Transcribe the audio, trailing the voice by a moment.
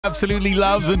Absolutely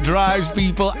loves and drives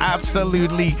people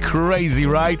absolutely crazy,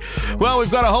 right? Well,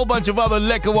 we've got a whole bunch of other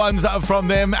lekker ones from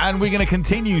them, and we're going to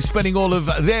continue spinning all of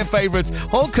their favorites,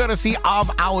 all courtesy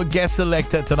of our guest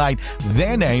selector tonight.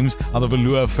 Their names are the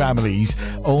Velour families,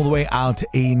 all the way out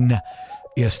in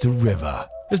Easter River.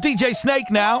 It's DJ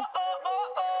Snake now.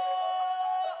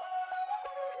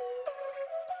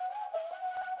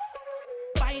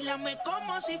 Báilame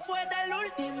como si fuera la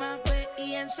última vez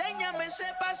y enséñame ese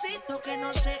pasito que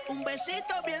no sé, un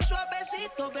besito bien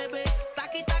suavecito, bebé.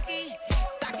 Taqui taqui,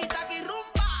 taqui taqui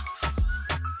rumba.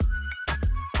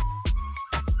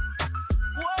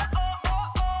 Whoa, oh,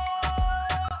 oh, oh.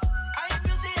 Hay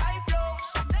music, hay flows.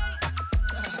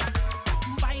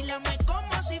 Báilame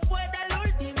como si fuera la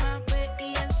última vez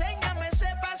y enséñame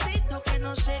ese pasito que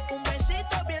no sé, un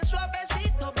besito bien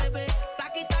suavecito, bebé.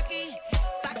 Taqui taqui,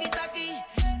 taqui taqui.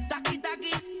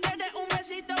 Tienes un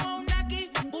besito o un aquí.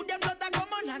 Booty explota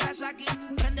como Nagasaki.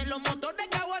 Prende los motores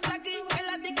Kawasaki. En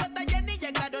la discota Jenny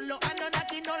llegaron los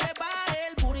Anunnaki. No le baje.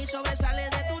 El booty sobresale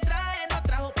de tu traje. No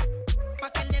trajo pa'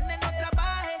 que el nene no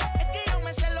trabaje. Es que yo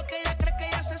me sé lo que ella cree que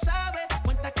ya se sabe.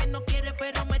 Cuenta que no quiere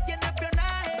pero me tiene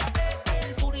espionaje.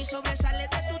 El booty sobresale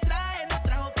de tu traje. No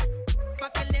trajo pa'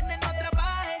 que el nene no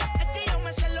trabaje. Es que yo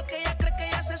me sé lo que ella cree que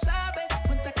ya se sabe.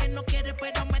 Cuenta que no quiere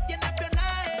pero me tiene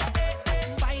espionaje.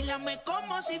 Báilame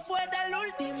como si fuera la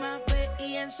última vez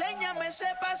y enséñame ese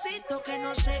pasito que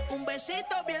no sé, un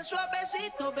besito bien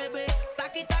suavecito, bebé.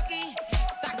 Taqui taqui,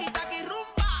 taqui taqui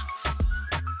rumba.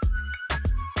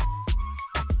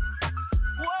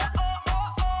 Whoa, oh,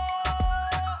 oh, oh.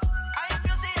 Hay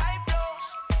music, hay flows.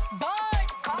 Boy,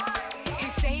 he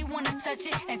say he wanna touch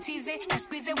it and tease it and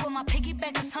squeeze it. With my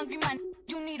piggyback is hungry, man.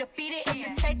 You need to feed it. If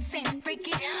the text ain't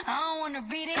freaky, I don't wanna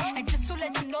read it. And just to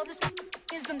let you know, this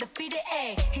is undefeated.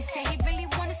 Ay, he said he really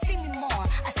wanna see me more.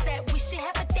 I said we should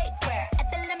have a date where at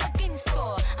the Lamborghini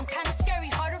store. I'm kinda scary,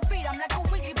 hard to read. I'm like a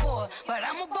Ouija board, but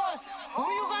I'm a boss. Who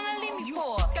you gonna leave me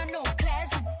for? Got no class,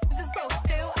 this is broke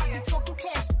still. I be talking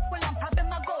cash while I'm popping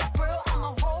my gold grill. I'm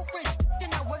a whole rich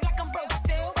and I work like I'm broke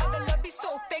still. But the love be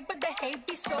so fake, but the hate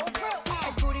be so real.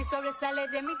 El booty sobresale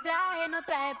de mi traje, no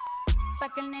trae pa'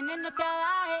 que el nene no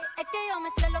trabaje. Es que yo me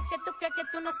sé lo que tú crees que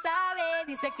tú no sabes.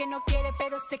 Dice que no quiere,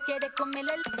 pero se quiere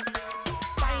comerle el...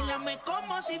 Báilame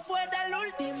como si fuera la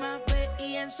última vez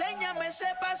y enséñame ese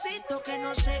pasito que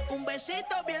no sé, un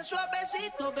besito bien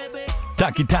suavecito, bebé.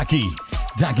 Taki Taki,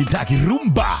 Taki Taki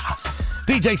Rumba.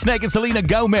 DJ Snake and Selena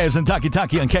Gomez and Taki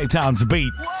Taki on Cape Town's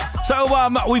beat. So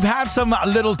we've had some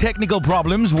little technical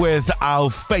problems with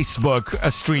our Facebook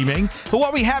streaming. But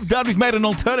what we have done, we've made an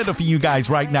alternative for you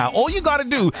guys right now. All you got to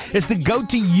do is to go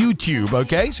to YouTube,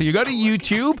 okay? So you go to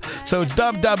YouTube. So it's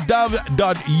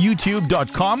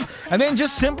www.youtube.com. And then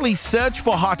just simply search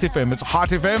for Hot FM. It's Hot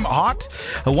FM, Hot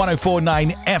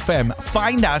 104.9 FM.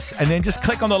 Find us and then just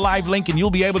click on the live link and you'll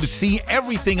be able to see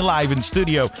everything live in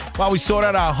studio while we sort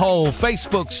out our whole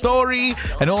Facebook story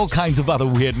and all kinds of other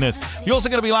weirdness. You're also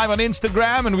going to be live on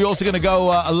Instagram, and we're also going to go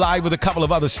live with a couple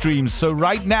of other streams. So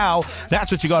right now, that's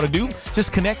what you got to do.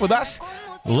 Just connect with us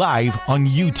live on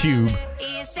YouTube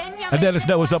and let us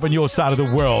know what's up on your side of the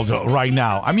world right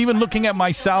now. I'm even looking at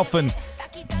myself and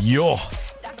yo,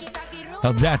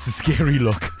 now that's a scary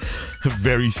look.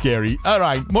 Very scary. All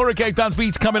right, more of Cape Town's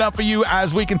beats coming up for you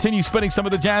as we continue spinning some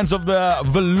of the jams of the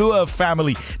Velour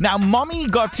family. Now, Mommy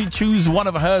got to choose one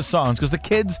of her songs because the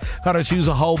kids got to choose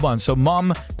a whole bunch. So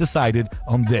Mom decided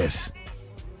on this.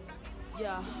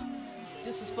 Yeah,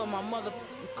 this is for my mother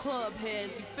club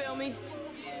heads, you feel me?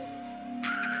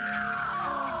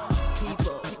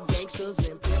 People, gangsters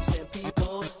and pimps and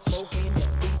people smoking the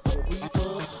people,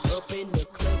 reefer up in the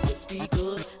club with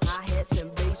speakers, hi-hats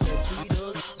and bass and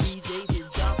tweeters. DJs is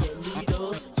dropping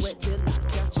leaders, sweat till I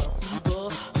catch a fever.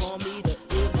 Call me the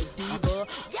illest diva.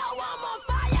 Yo, I'm on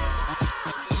fire!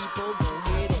 People go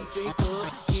ahead and drink up,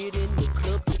 get in the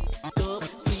club, get up.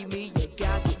 See me, you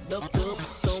got get looked up.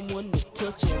 Someone to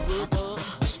touch and rub up.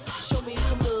 Show me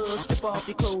some love, strip off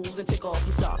your clothes and take off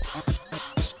your socks.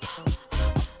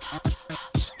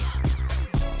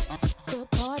 The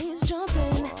party's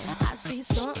jumping, I see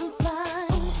something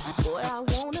fine. Boy, I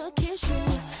wanna kiss you,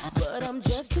 but I'm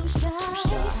just too shy.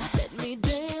 Let me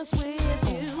dance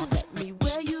with you, let me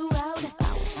wear you out.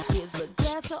 Here's a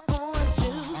glass of orange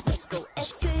juice, let's go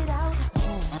exit out.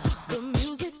 The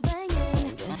music's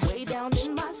banging, way down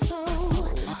in my soul.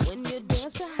 When you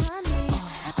dance behind me,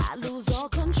 I lose all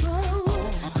control.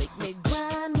 Make me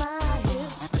grind my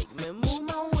hips, make me move my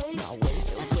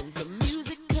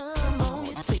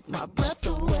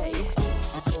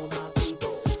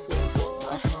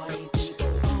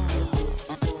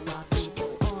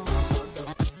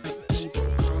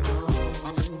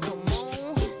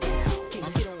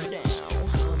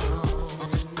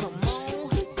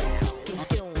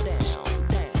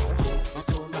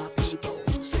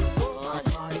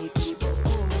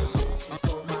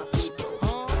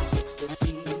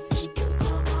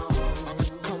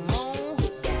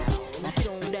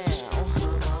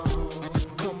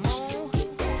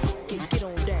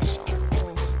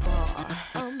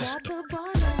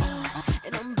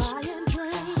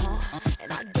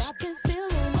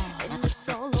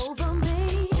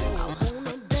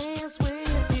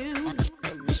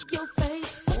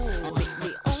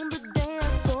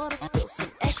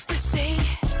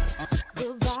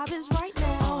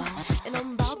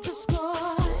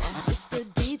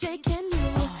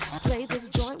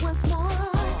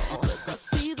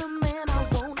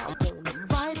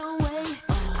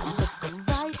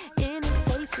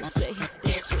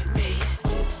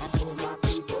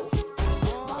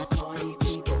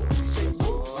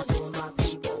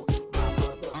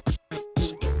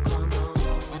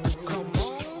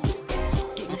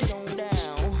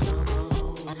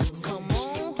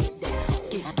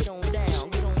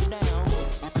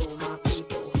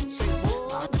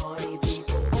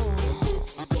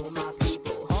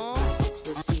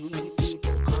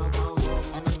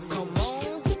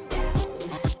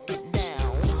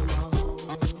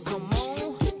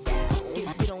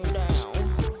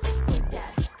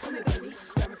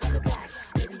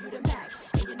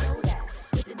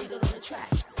track.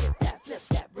 Skip that, flip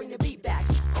that, bring the beat back.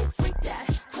 Oh, freak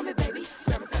that. Come here, baby.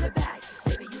 Grab it from the back.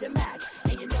 Baby, you the Mac.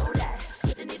 And you know that.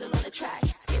 Put the needle on the track.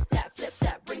 Skip that, flip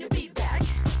that, bring the beat back.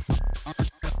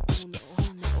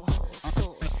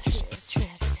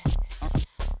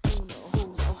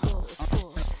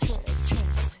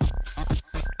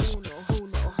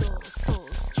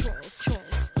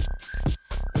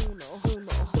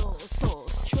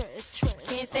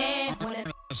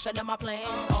 Shut down my plans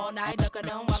all night, look at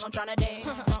them while I'm tryna dance.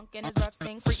 Drunk in his breath,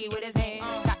 stink freaky with his hands,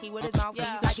 cocky with his mouth,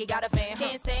 he's like he got a fan.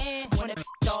 Can't stand when it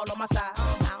all on my side.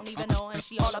 I don't even know, and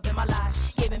she all up in my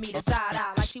life, giving me the side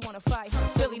eye like she wanna fight.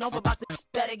 Philly known for boxing,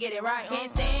 better get it right.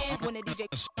 Can't stand when the DJ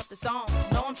up the song.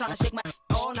 No, I'm tryna shake my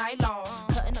all night long,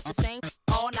 cutting up the same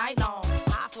all night long.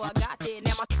 High for I got there,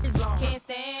 now my is blown. Can't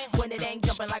stand when it ain't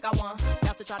jumping like I want.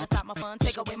 Y'all to try to stop my fun,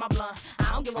 take away my blunt.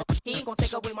 I don't give a he ain't gonna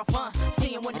take away my fun.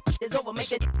 See him when it is over,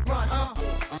 make it run.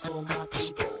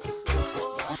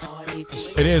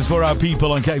 It is for our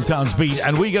people on Cape Town's Beat,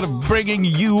 and we're going to bringing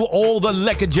you all the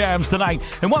lekker jams tonight.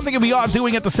 And one thing we are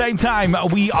doing at the same time,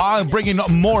 we are bringing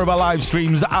more of our live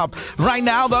streams up. Right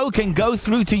now, though, can go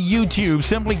through to YouTube.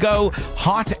 Simply go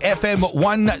Hot FM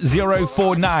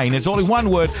 1049. It's only one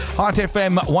word, Hot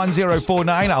FM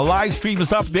 1049. Our live stream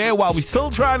is up there while we're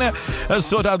still trying to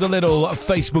sort out the little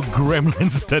Facebook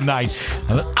gremlins tonight.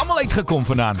 Allemaal uitgekom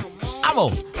vandaan.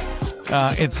 Allemaal.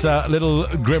 It's little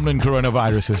gremlin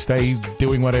coronaviruses. They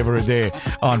doing whatever there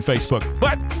on Facebook.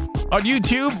 But on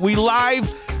YouTube, we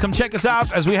live. Come check us out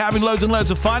as we're having loads and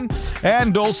loads of fun.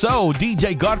 And also,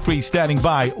 DJ Godfrey standing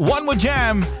by. One more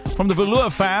jam from the Velour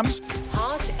fam.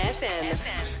 Hot FM.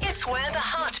 It's where the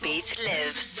heartbeat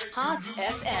lives. Hot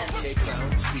FM. Cape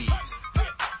Town's Beat.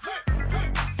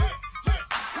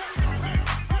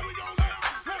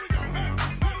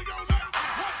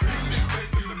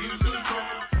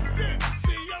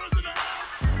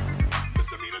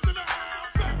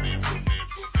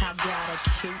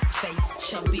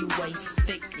 Chubby waist,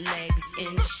 thick legs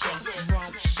in shape,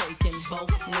 rump shaking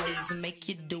both ways, make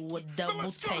you do a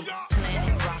double take.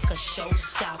 Planet rocker,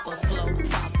 showstopper, flow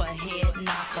proper, head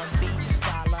knocker, beat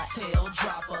scholar, tail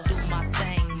dropper. Do my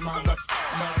thing, mother.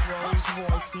 My Rolls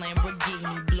Royce,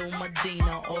 Lamborghini, blue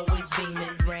Medina, always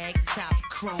beaming, rag top,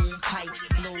 chrome pipes,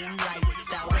 blue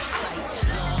lights, out of sight.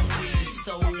 Long weed,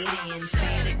 sold in,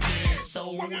 say it again,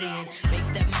 sold in. Make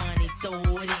that money,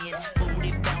 throw it in,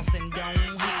 booty bouncing, gone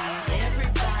here.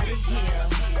 Here,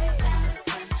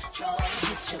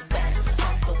 get your backs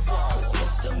off the wall, 'cause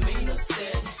misdemeanor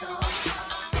said so.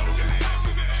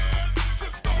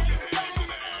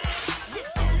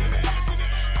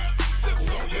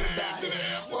 Everybody,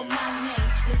 Well, my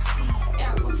name is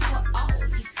Sierra for all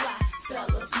you fly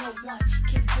fellas. No one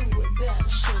can do it better.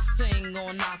 she'll sing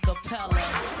on acapella.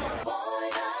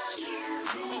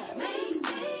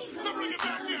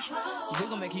 We're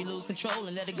gonna make you lose control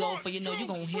and let it go, for you know you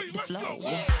gonna hit the flow. I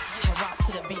rock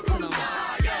to the beat till I'm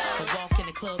wired. The walk in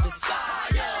the club is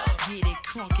fire. Get it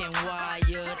crunk and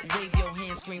wired. Wave your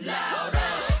hands, scream louder.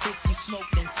 If you smoke,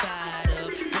 then fired up.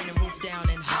 Bring the roof down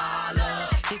and holler.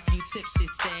 If you tipsy,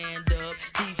 stand up.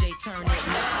 DJ, turn it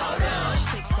louder.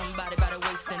 Take somebody by the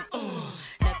waist and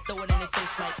now throw it in their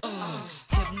face like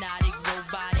hypnotic,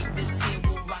 robotic. This here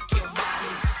will rock your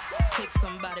bodies. Take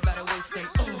somebody by the waist and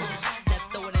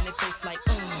throw it in their face like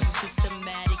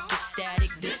systematic,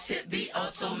 ecstatic. This hit be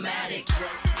automatic.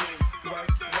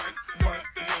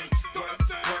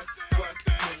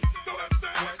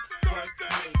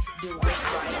 Do it right.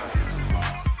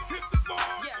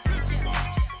 Yes, yes,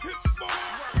 yes.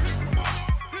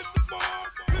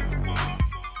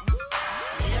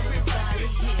 Everybody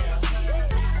here,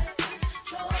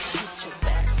 get your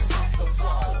backs off the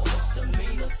wall.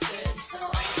 Misdemeanor said so.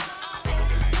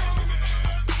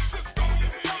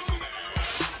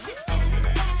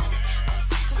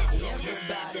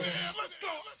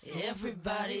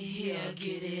 Everybody here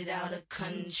get it out of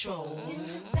control.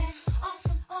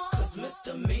 'Cause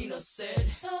misdemeanor said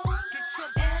so.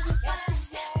 Everybody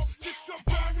steps,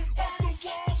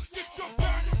 everybody steps,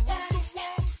 everybody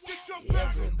steps,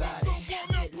 everybody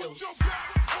get loose.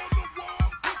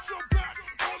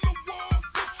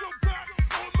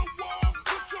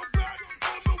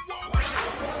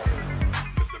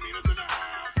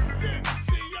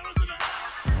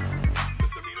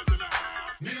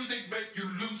 Music make you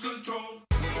lose control.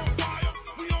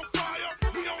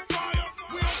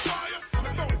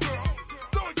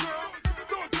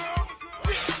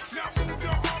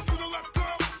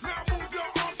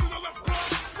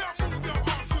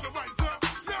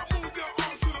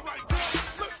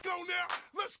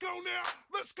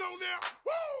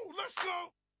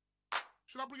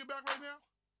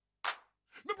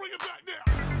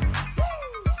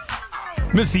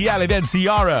 Missy Elliott and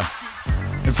Ciara.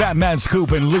 And Fat Man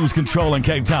Scoop and Lose Control on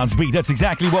Cape Town's Beat. That's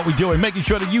exactly what we're doing, making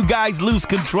sure that you guys lose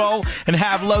control and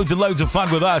have loads and loads of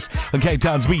fun with us on Cape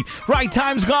Town's Beat. Right,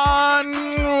 time's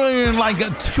gone like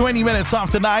 20 minutes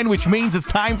after 9, which means it's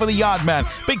time for the Yard Man.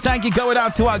 Big thank you going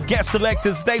out to our guest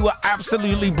selectors. They were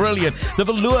absolutely brilliant. The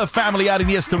Velour family out in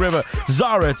Easter River.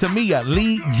 Zara, Tamia,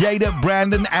 Lee, Jada,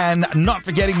 Brandon, and not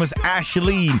forgetting was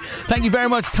Ashleen. Thank you very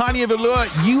much, Tanya Velour.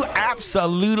 You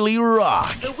absolutely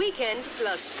rock. The weekend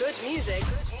plus good music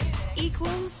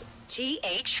equals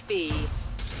THB.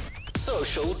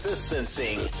 Social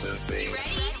distancing. You ready?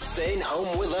 Staying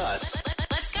home with us.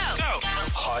 Let's go.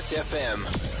 Hot FM.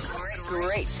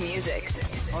 Great music.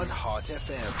 On Hot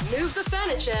FM. Move the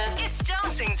furniture. It's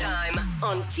dancing time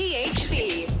on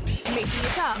THB.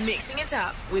 Mixing it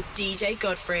up with DJ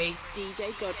Godfrey.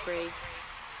 DJ Godfrey.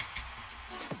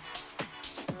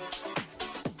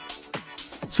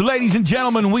 So, ladies and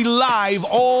gentlemen, we live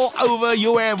all over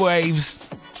your airwaves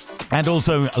and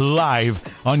also live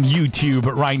on YouTube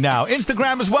right now.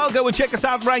 Instagram as well. Go and check us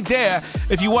out right there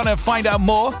if you want to find out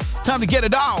more. Time to get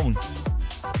it on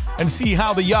and see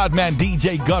how the Yardman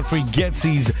DJ Godfrey gets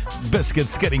these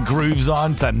biscuits getting grooves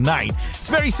on tonight. It's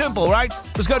very simple, right?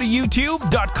 Just go to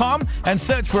youtube.com and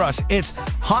search for us. It's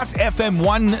Hot FM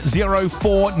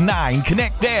 1049.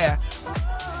 Connect there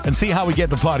and see how we get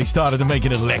the party started and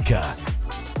making it lekker.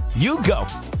 You go.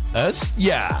 Us,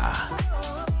 yeah.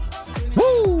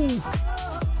 Woo!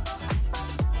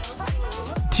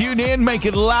 Tune in, make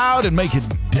it loud, and make it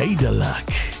day to luck.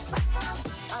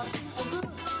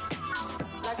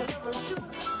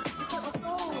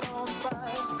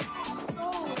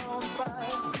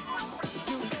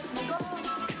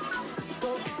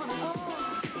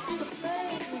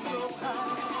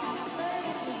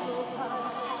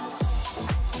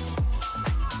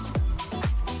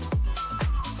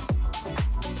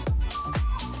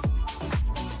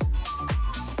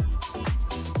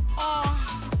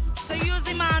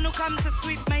 Come to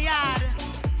sweep my yard,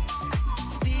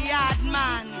 the yard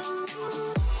man.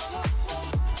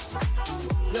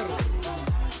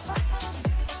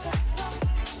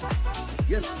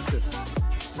 Yes, sis.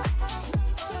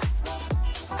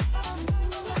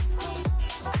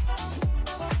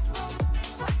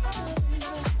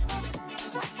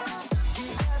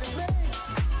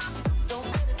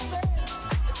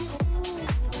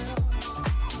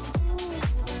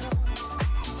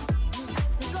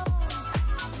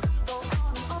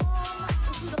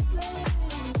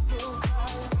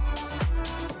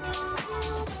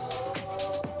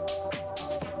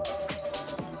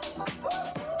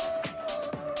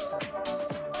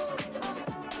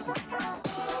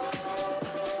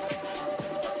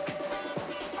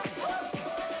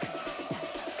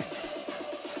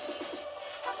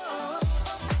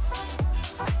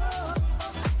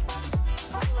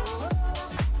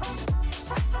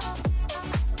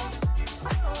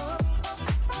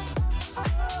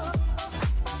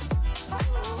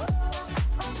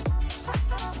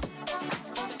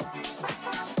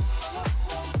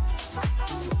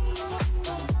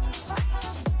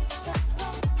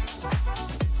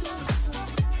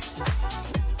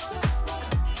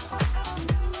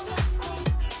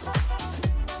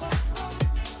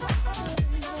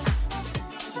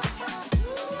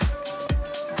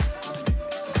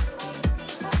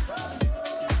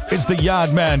 It's the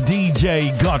Yardman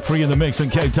DJ Godfrey in the mix on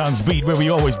Cape Town's Beat, where we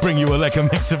always bring you a lekker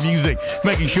mix of music,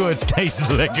 making sure it stays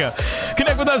lekker.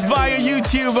 Connect with us via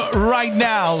YouTube right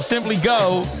now. Simply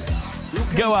go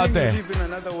out there.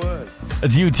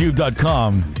 It's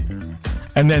youtube.com.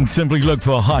 And then simply look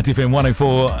for Hot FM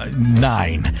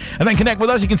 1049. And then connect with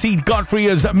us. You can see Godfrey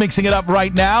is mixing it up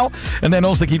right now. And then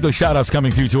also keep those shout outs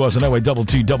coming through to us on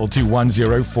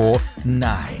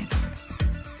 0822221049.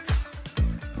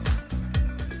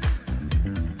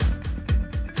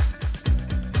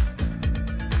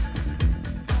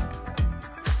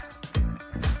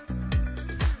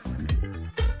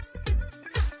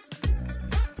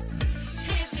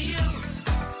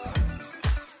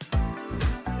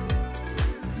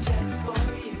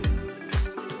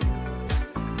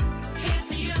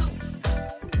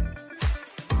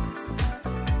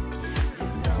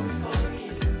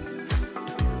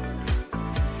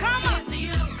 Come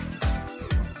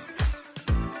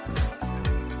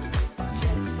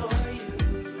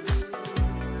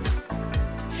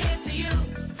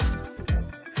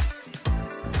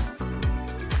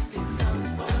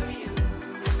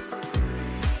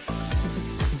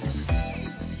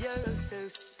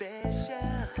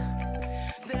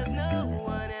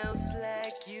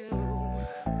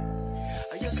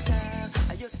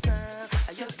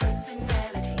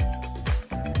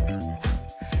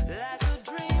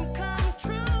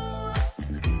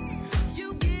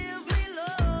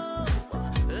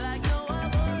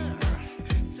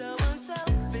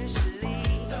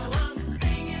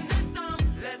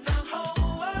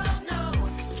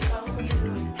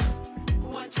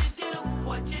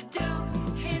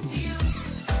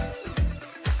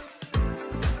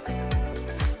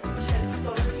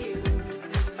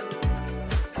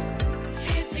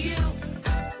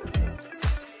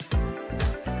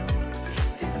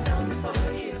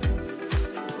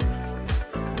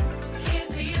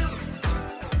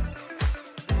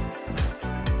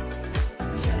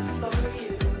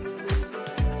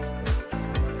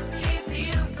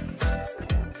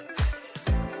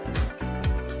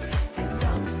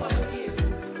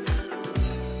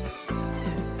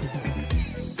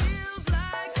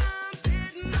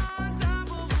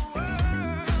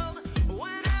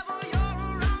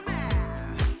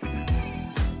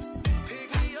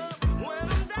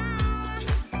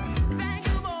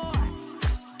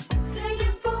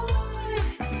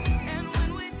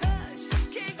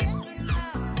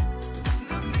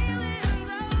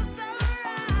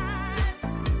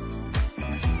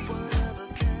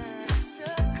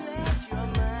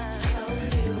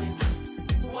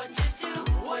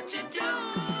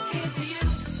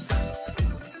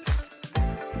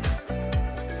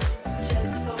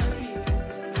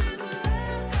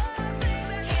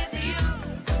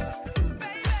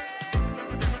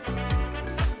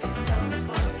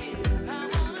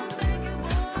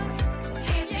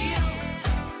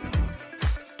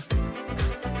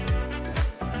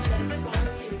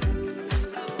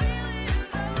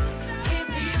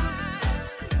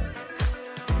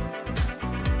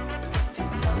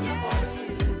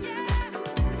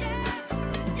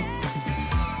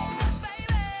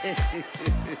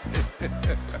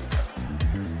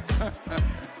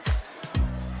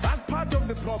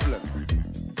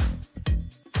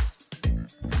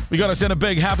We got to send a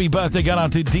big happy birthday going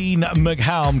out to Dean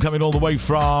McHalm, coming all the way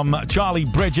from Charlie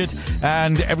Bridget,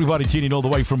 and everybody tuning all the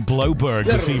way from Bloberg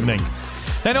this evening.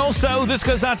 And also, this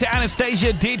goes out to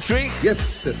Anastasia Dietrich. Yes,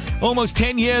 sis. Almost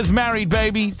 10 years married,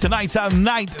 baby. Tonight's our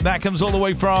night. That comes all the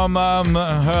way from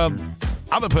her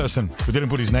other person who didn't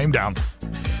put his name down.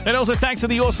 And also, thanks for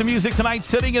the awesome music tonight.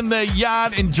 Sitting in the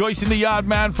yard, enjoying the yard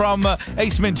man from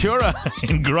Ace Ventura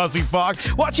in Grassy Park.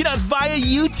 Watching us via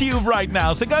YouTube right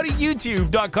now. So go to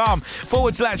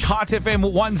youtube.com/Hot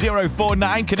FM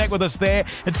 1049. Connect with us there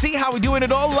and see how we're doing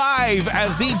it all live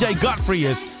as DJ Godfrey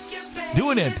is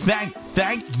doing it.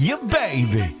 Thank you,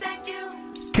 baby.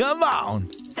 Come on.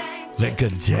 Look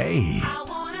at Jay.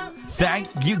 Thank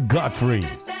you, Godfrey.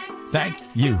 Thank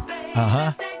you.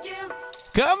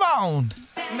 Come on.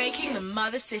 Making the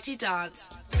Mother City dance.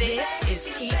 This is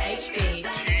THB.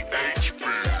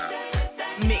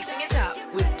 Mixing it up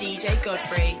with DJ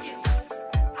Godfrey.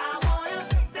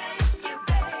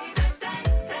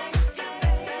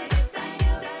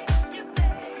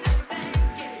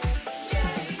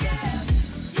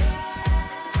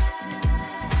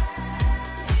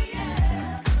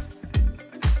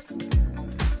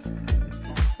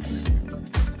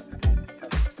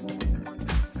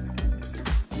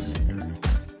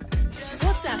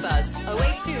 WhatsApp us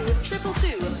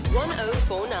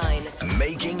 082-222-1049.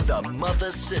 Making the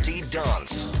Mother City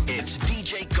dance. It's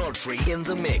DJ Godfrey in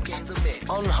the mix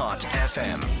on Hot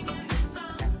FM.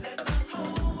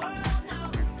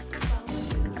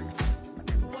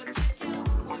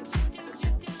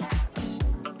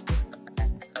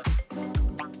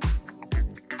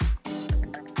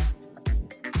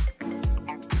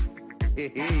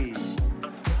 Hey,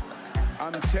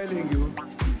 I'm telling you,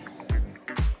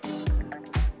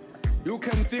 you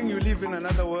can think you live in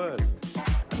another world.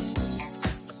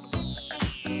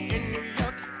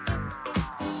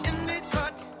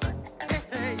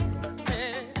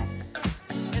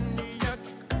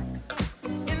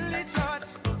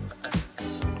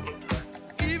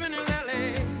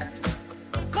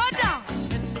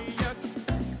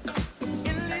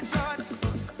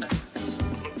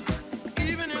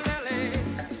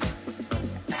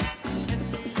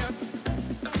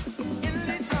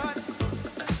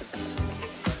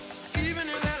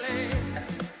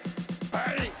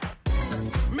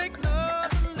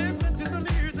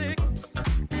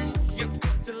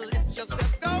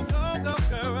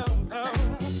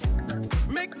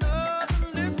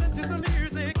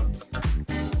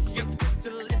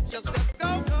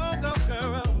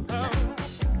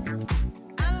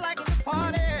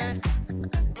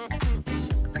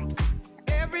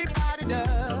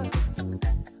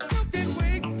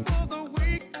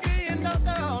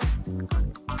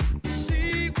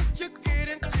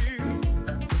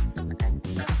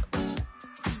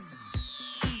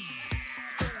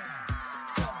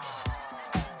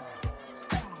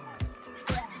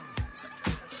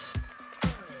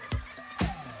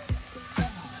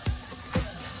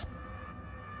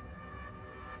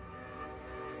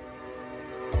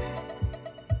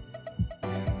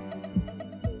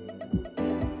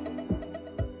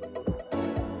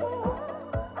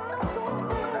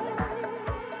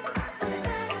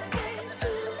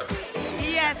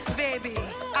 Yes, baby.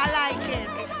 I like it.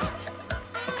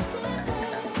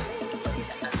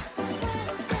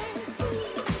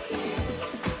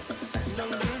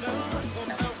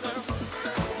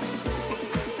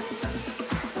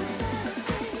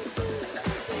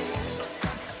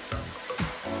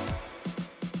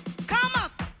 Come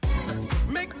up.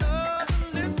 Make love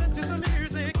and listen to some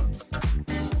music.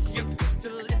 You got to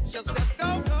let yourself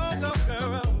go, go, go,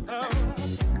 girl.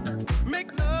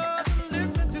 Make love and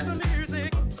listen to some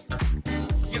music.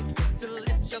 You got to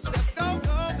let yourself go,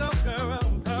 go, go, girl.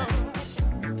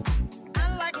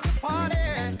 I like to party.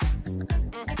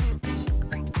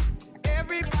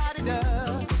 Everybody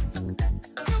does. You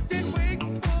can wait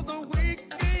for the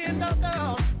weekend.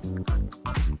 No.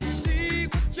 See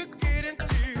what you get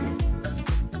into.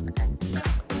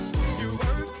 You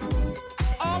work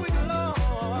all week long.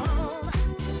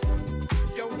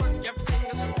 You work your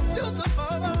fingers to the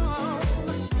bone.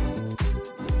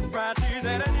 Friday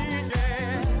that I need,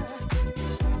 yeah.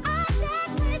 I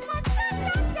can't wait for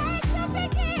Sunday to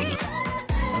begin.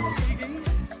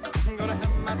 I'm gonna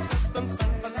have myself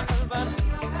some fun.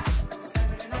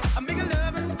 I'm making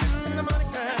love until the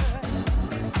morning comes.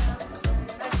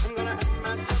 I'm gonna have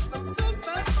myself some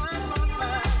fun.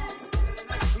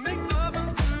 Make love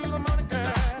until the morning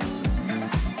comes.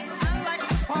 I like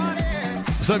to party.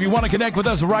 So if you want to connect with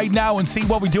us right now and see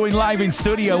what we're doing live in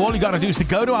studio, all you got to do is to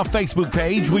go to our Facebook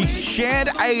page. We shared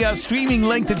a streaming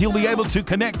link that you'll be able to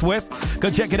connect with. Go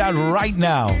check it out right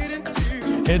now.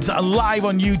 It's live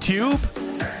on YouTube.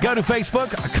 Go to Facebook,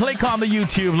 click on the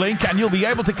YouTube link, and you'll be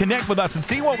able to connect with us and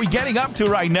see what we're getting up to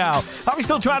right now. Are we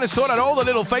still trying to sort out all the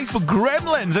little Facebook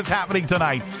gremlins that's happening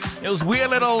tonight? Those weird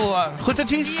little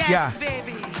hootachies? Yes,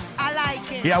 baby. I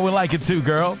like it. Yeah, we like it too,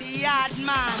 girl. The yard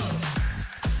man.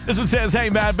 This one says,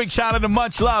 hey, man, big shout out and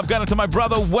much love. Got it to my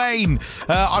brother Wayne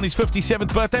on his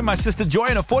 57th birthday, my sister Joy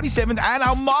on her 47th, and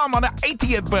our mom on her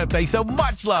 80th birthday. So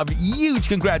much love. Huge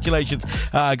congratulations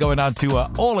going on to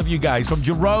all of you guys from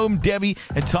Jerome, Debbie,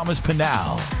 and Thomas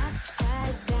Pinal.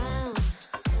 Upside down,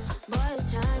 boy,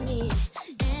 turn me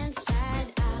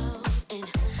inside out and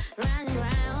run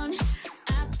round.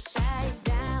 Upside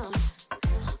down,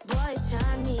 boy,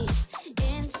 turn me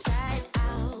inside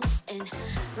out and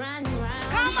run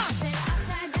round. Come on. I said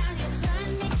upside down, you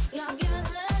turn me. You're giving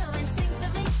love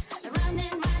instinctively. Round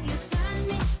and round, you turn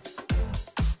me.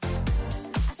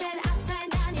 I said upside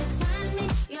down, you turn me.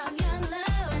 You're giving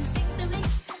love instinctively.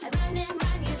 Round and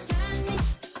round, you turn me.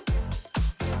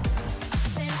 I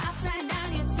said upside down,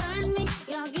 you turn me.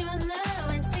 You're giving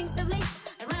love instinctively.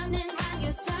 Round and round,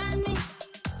 you turn me.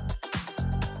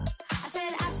 I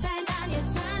said upside down, you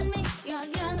turn me. You're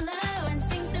giving love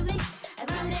instinctively.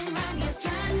 Round and round, you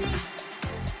turn me.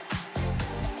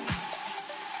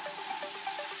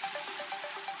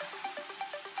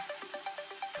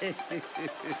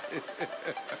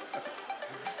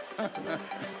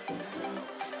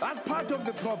 That's part of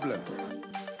the problem.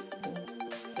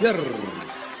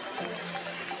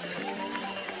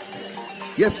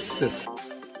 Yes, yes.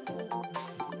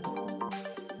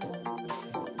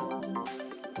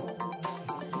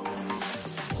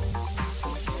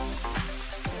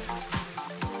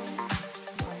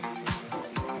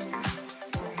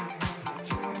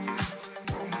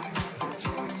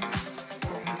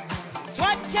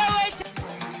 What you wait?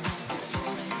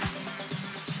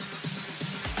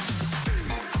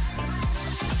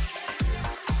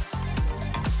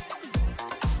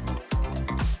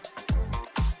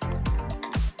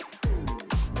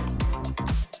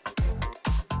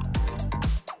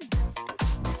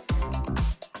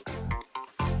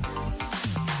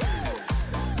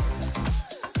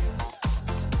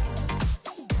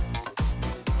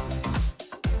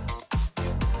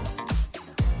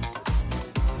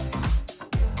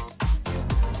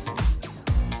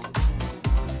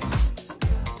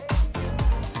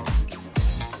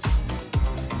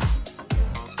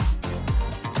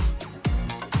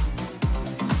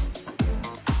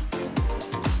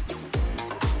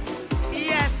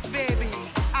 Yes, baby.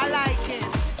 I like it.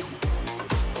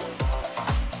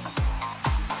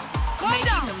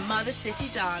 Making the Mother City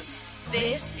dance.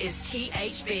 This is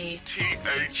THB.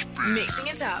 THB. Mixing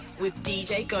it up with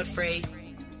DJ Godfrey.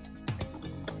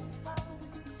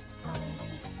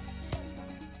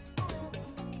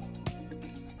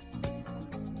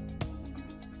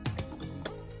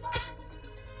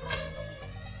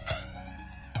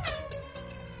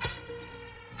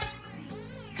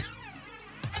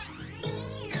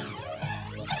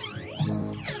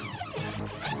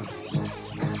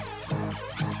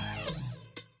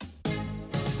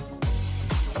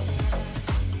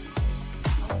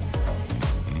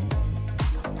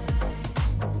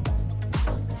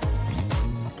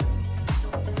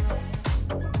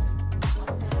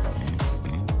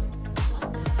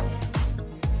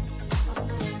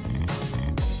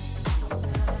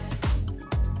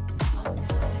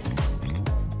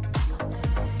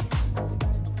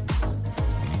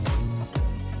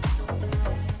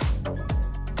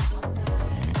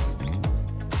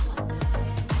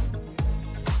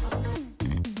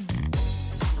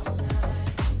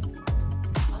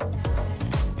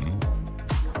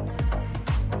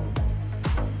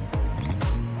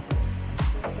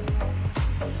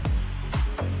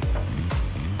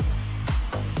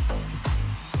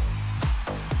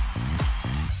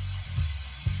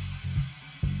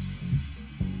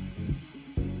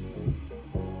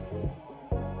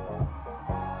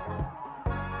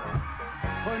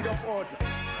 Point of order.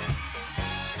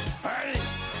 Hey!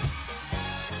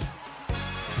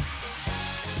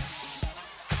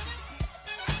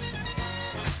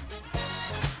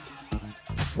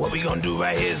 What we gonna do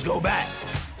right here is go back.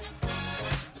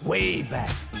 Way back.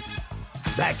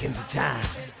 Back into time.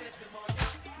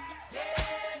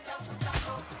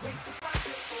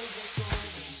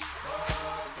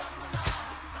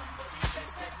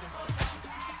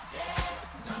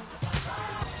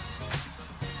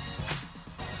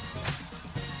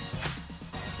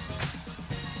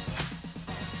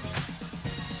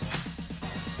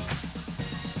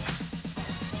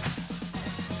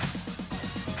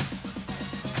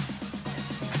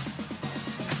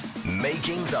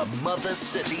 Making the Mother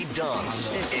City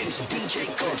dance. It's DJ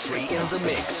Godfrey in the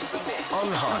mix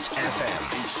on Hot FM.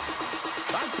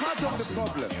 That's part of the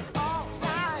problem.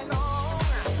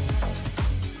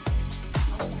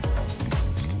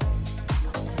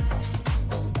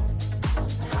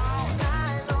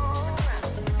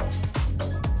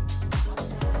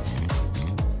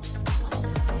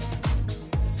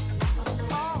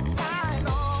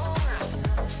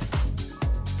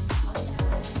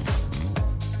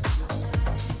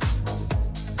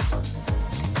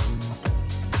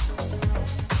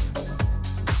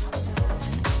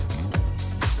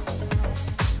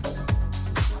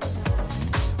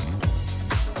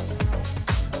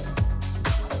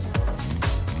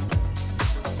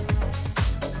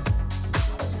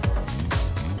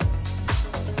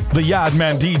 The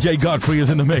Yardman DJ Godfrey is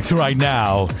in the mix right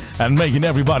now and making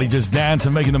everybody just dance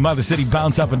and making the Mother City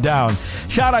bounce up and down.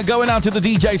 Shout out going out to the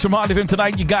DJs from Hot FM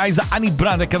tonight, you guys. Ani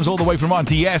Branda comes all the way from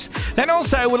RTS. And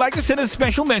also, I would like to send a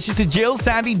special message to Jill,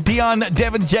 Sandy, Dion,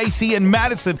 Devin, JC, and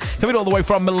Madison coming all the way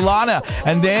from Milana.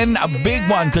 And then a big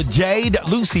one to Jade,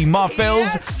 Lucy, Ma Fells,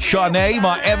 Shawnee,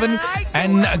 Ma Evan,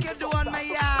 and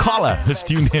Carla has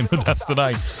tuned in with us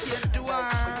tonight.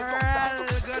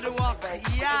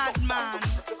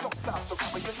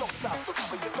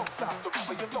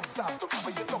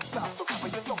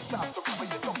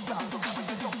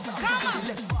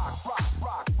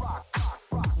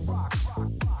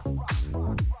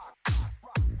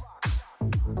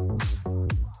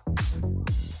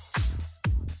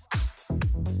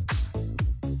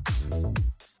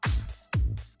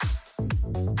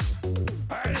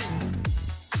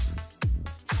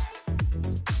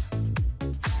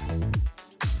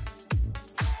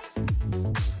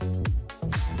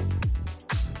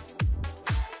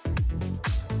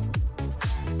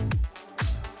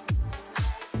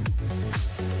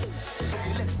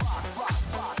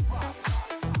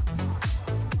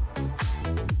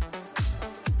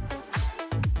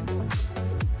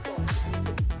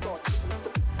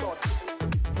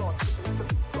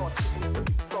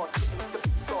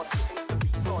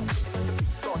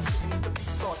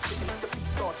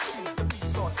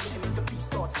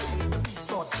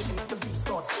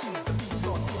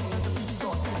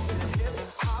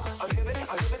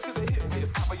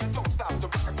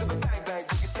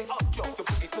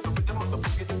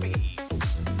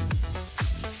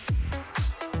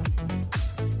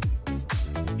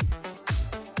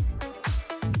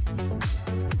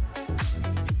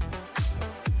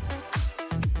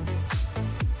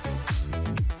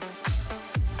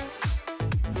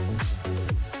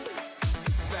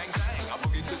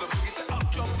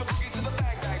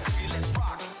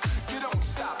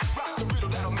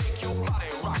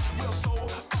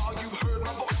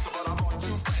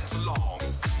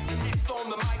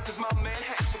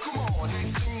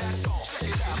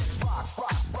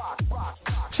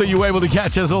 So you're able to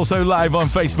catch us also live on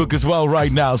Facebook as well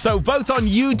right now. So both on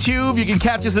YouTube, you can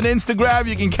catch us on Instagram,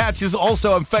 you can catch us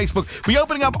also on Facebook. We're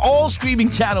opening up all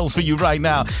streaming channels for you right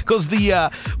now because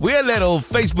the weird little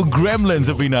Facebook gremlins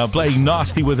have been playing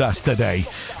nasty with us today.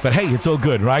 But hey, it's all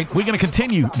good, right? We're going to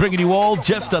continue bringing you all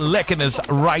just the lickiness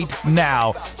right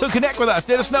now. So connect with us.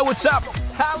 Let us know what's up.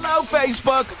 Hello,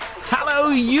 Facebook.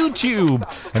 Hello, YouTube.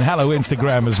 And hello,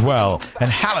 Instagram as well. And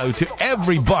hello to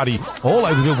everybody all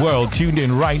over the world tuned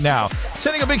in right now.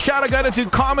 Sending a big shout out to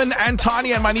Carmen and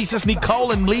Tanya and my nieces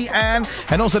Nicole and Lee Ann.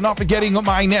 And also not forgetting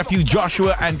my nephew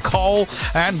Joshua and Cole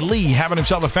and Lee having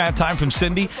himself a fan time from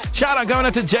Cindy. Shout out going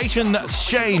out to Jason,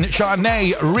 Shane,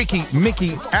 Shawnee, Ricky, Mickey,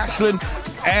 Ashlyn,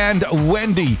 and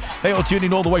Wendy. They all tuned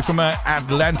in all the way from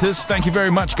Atlantis. Thank you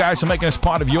very much, guys, for making us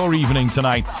part of your evening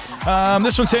tonight.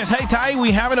 This one says, hey, Ty,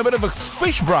 we having a bit of a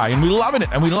fish fry, and we loving it,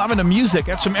 and we loving the music.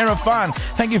 That's from Erafan.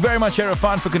 Thank you very much,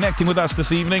 Erafan, for connecting with us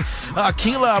this evening.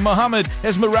 Keela Mohammed,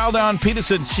 Esmeralda and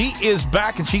Peterson. She is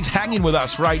back, and she's hanging with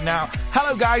us right now.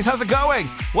 Hello, guys. How's it going?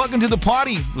 Welcome to the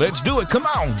party. Let's do it. Come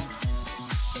on.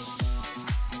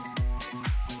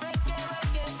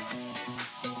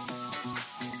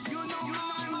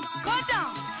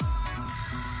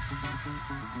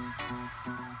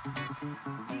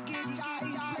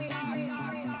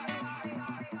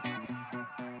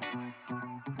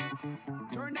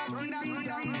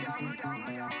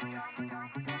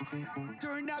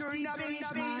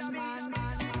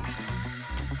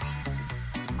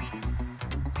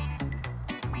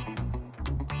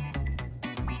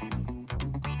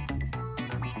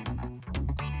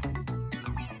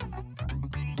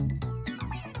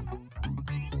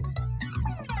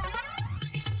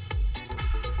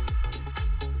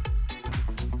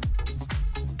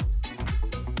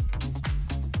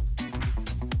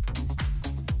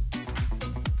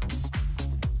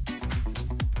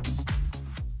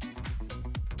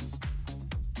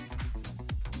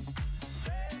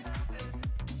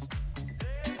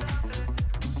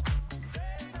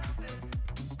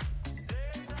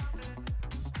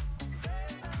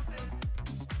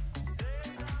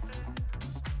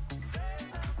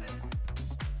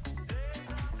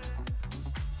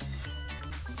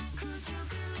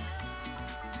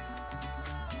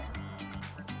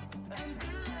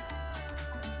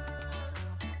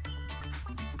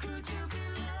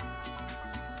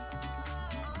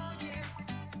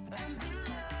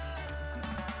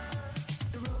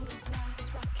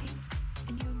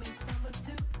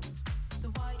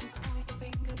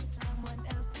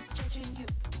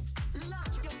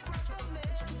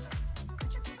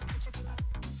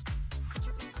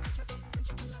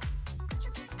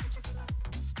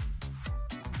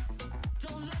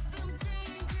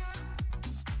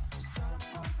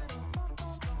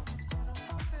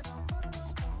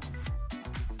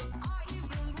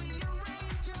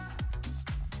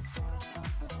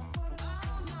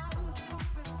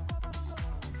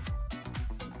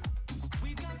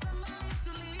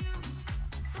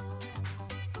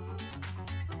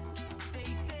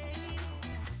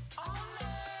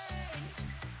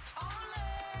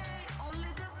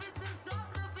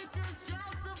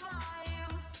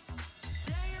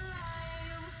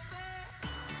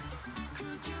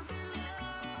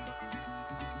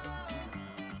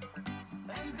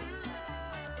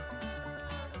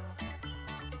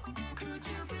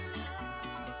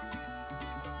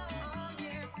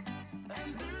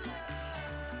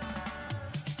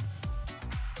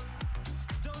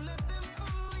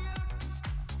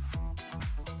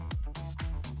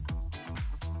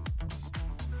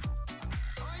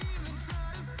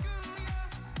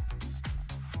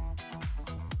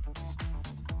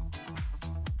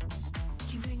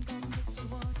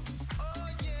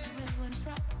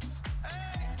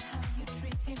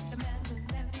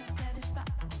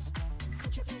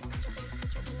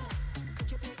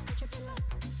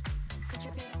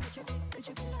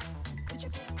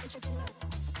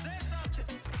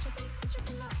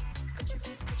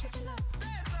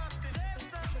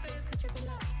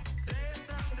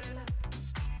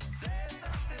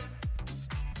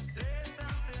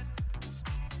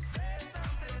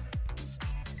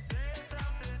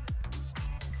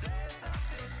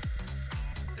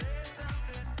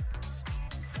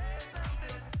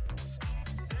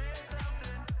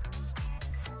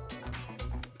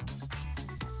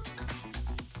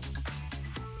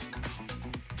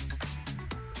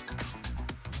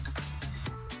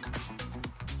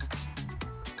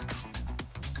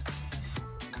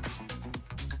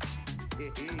 I'm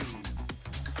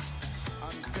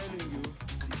telling you.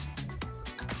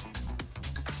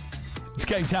 It's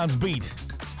Cape Town's beat.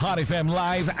 Hot FM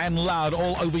live and loud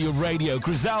all over your radio.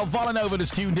 Grizel Vollenhoven is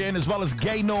tuned in, as well as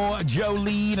Gaynor,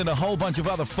 Jolene, and a whole bunch of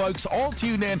other folks all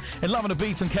tuned in and loving the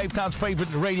beats on Cape Town's favorite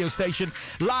radio station.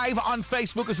 Live on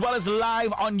Facebook as well as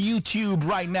live on YouTube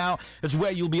right now is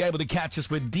where you'll be able to catch us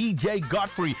with DJ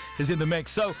Godfrey is in the mix.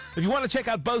 So if you want to check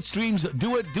out both streams,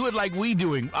 do it like we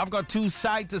doing. I've got two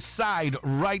side to side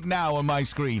right now on my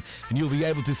screen, and you'll be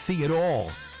able to see it all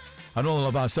on all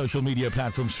of our social media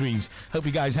platform streams. Hope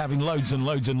you guys having loads and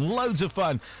loads and loads of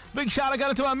fun. Big shout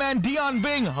out to my man Dion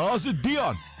Bing. How's it,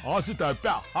 Dion? How's it, pal?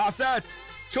 How's that?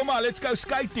 Chuma, let's go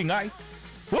skating, eh?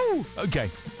 Woo! Okay,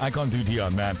 I can't do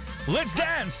Dion, man. Let's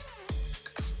dance!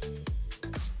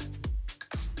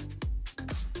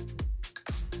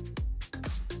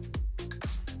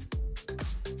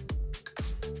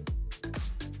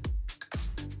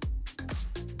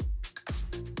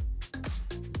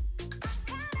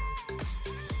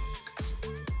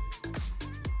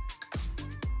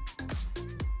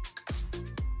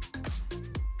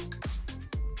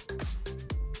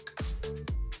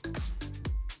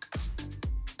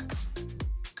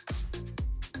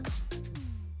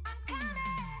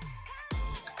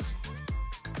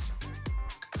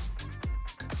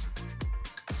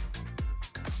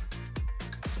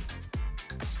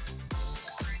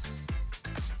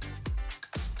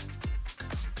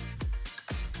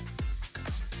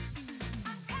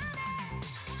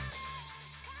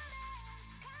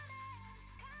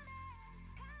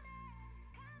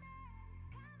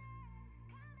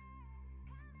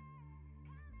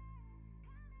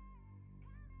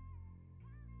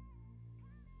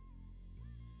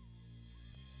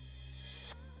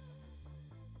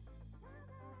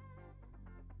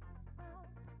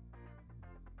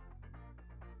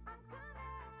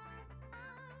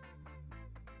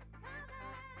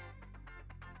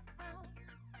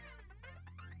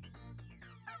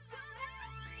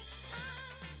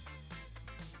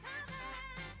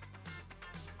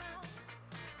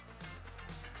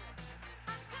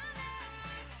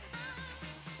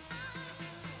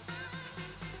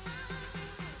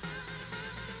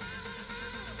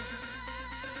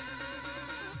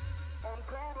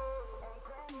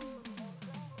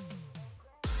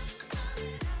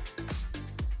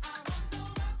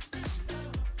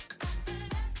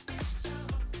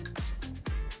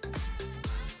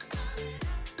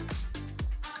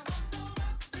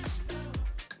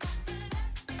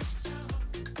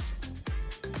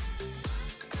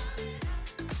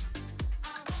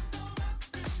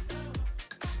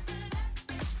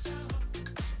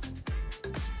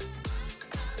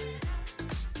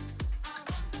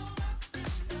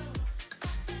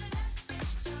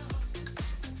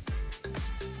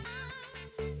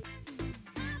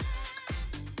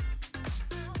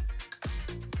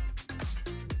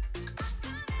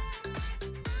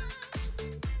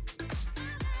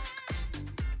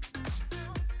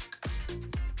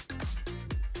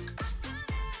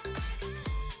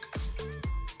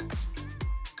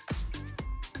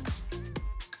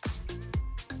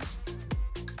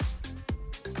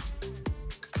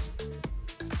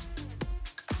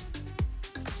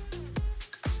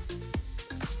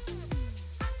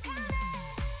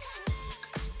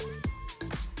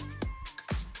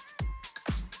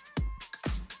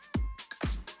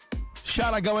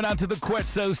 Shout out going out to the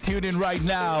Quetzos tuned in right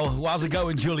now. How's it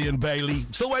going, Julian Bailey?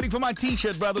 Still waiting for my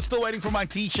t-shirt, brother. Still waiting for my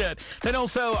t-shirt. Then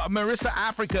also Marissa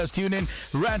Africa is tuned in.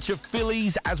 Rancher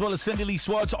Phillies, as well as Cindy Lee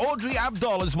Swartz. Audrey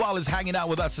Abdul as well is hanging out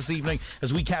with us this evening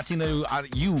as we catch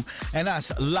you and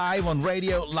us live on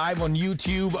radio, live on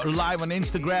YouTube, live on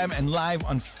Instagram, and live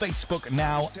on Facebook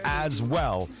now as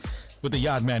well with the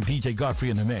Yardman DJ Godfrey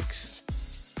in the mix.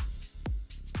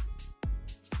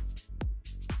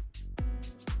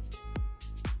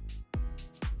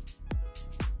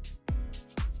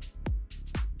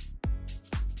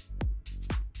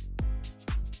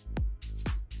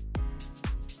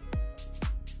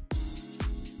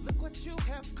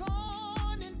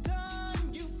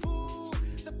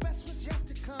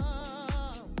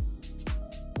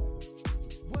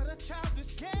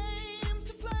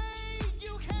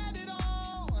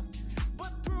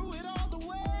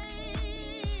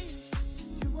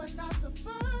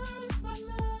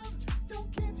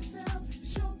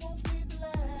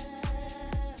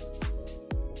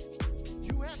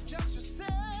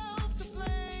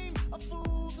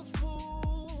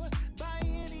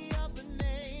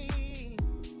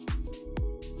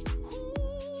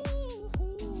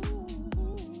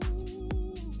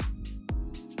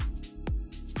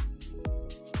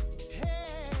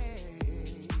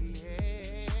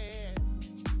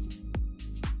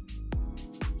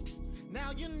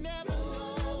 Now you never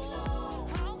know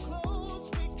how close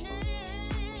we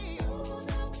came,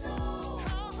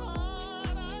 how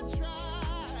hard I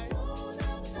tried,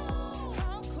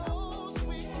 how close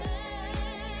we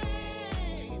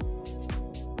came.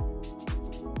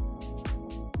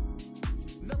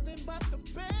 Nothing but the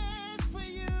best for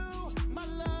you. My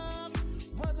love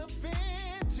was a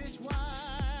vintage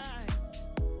wine.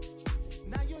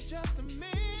 Now you're just a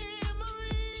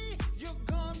memory. You're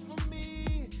gone from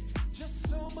me. Just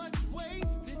so much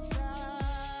wasted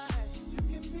time. You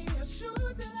can be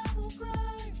assured that I will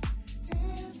cry.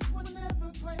 Tears will never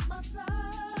break my side.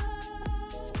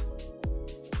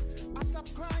 I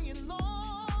stopped crying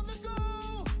long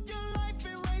ago. Your life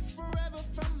erased forever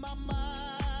from my mind.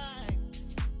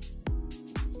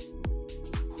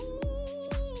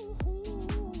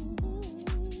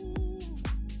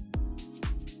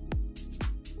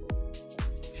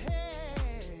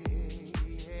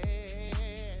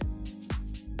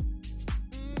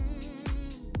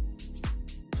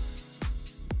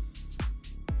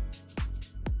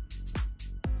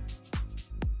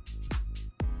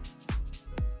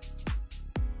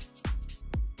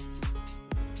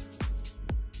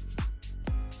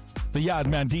 The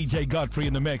Yardman, DJ Godfrey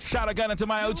in the mix. Shout out to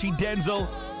my Ochi Denzel.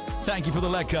 Thank you for the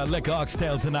lekker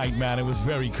oxtail tonight, man. It was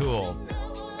very cool.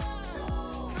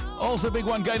 Also, big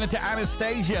one going into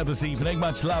Anastasia this evening.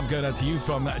 Much love going out to you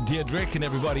from Deirdrick and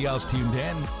everybody else tuned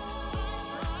in.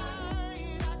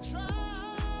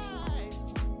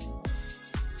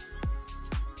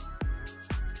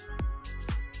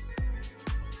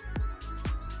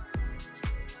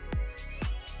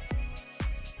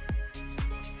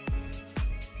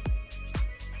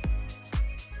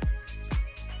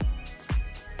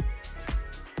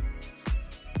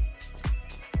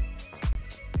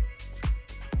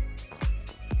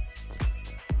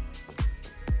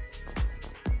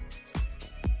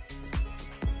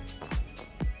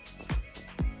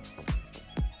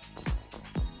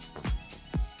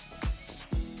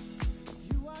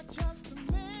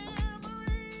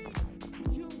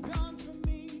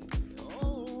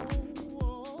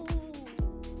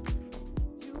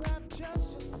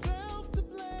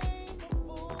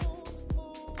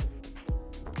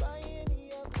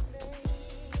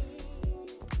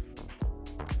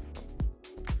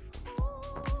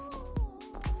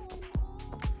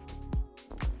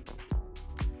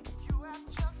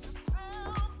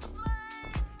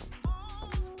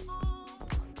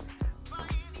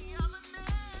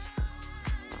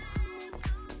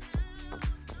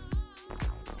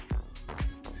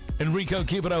 Enrico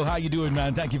Kibero, how you doing,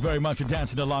 man? Thank you very much for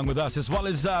dancing along with us, as well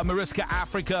as Mariska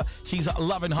Africa. She's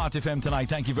loving Hot FM tonight.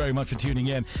 Thank you very much for tuning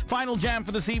in. Final jam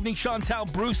for this evening, Chantal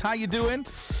Bruce, how you doing?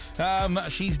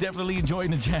 She's definitely enjoying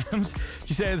the jams.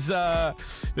 She says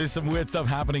there's some weird stuff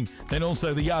happening. Then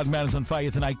also the Yardman is on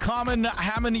fire tonight. Carmen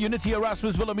Hammond, Unity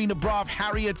Erasmus, Wilhelmina Brav,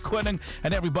 Harriet Quinning,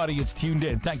 and everybody that's tuned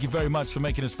in. Thank you very much for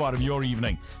making us part of your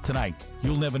evening tonight.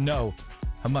 You'll never know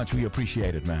how much we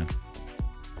appreciate it, man.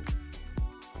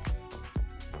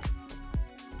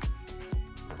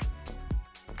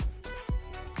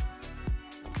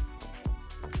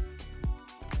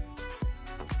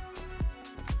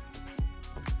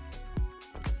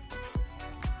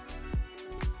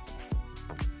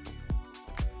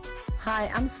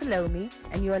 Hi, I'm Salome,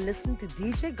 and you are listening to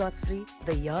DJ Godfrey,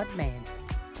 the Yardman.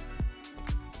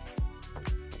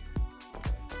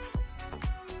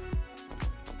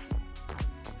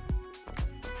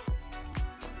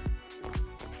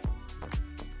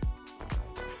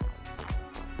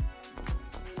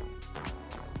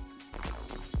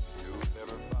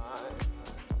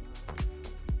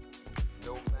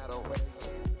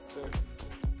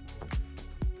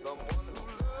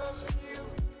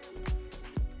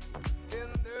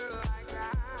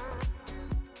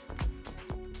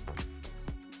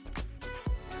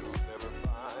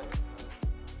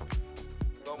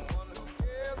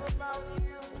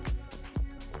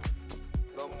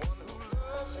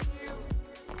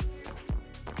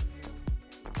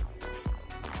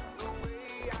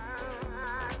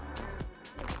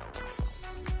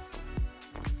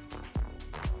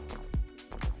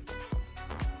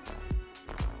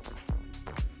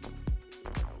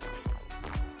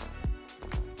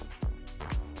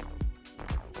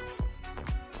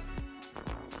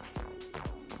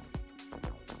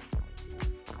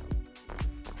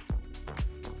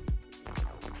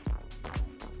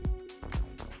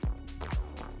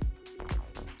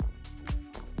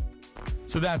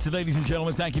 So that's it, ladies and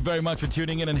gentlemen. Thank you very much for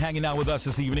tuning in and hanging out with us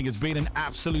this evening. It's been an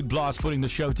absolute blast putting the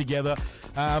show together.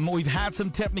 We've had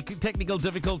some technical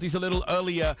difficulties a little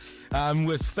earlier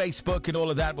with Facebook and all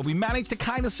of that, but we managed to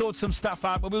kind of sort some stuff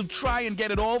out. But we'll try and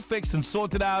get it all fixed and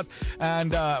sorted out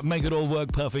and make it all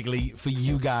work perfectly for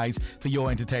you guys, for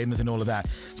your entertainment and all of that.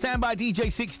 Stand by,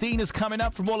 DJ 16 is coming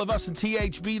up from all of us in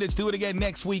THB. Let's do it again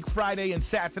next week, Friday and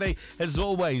Saturday. As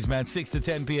always, man, 6 to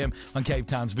 10 p.m. on Cape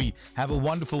Town's Beat. Have a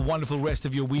wonderful, wonderful rest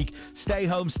of your week. Stay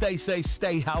home, stay safe,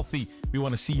 stay healthy. We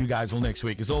want to see you guys all next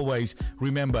week. As always,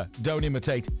 remember, don't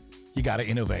imitate. You got to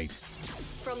innovate.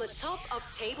 From the top of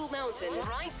Table Mountain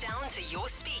right down to your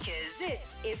speakers,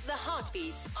 this is The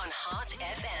Heartbeat on Heart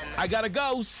FM. I gotta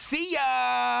go. See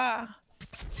ya!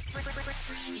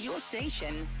 Your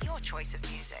station, your choice of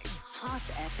music. Heart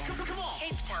FM. Come on.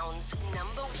 Cape Town's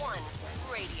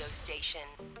 #1 radio station.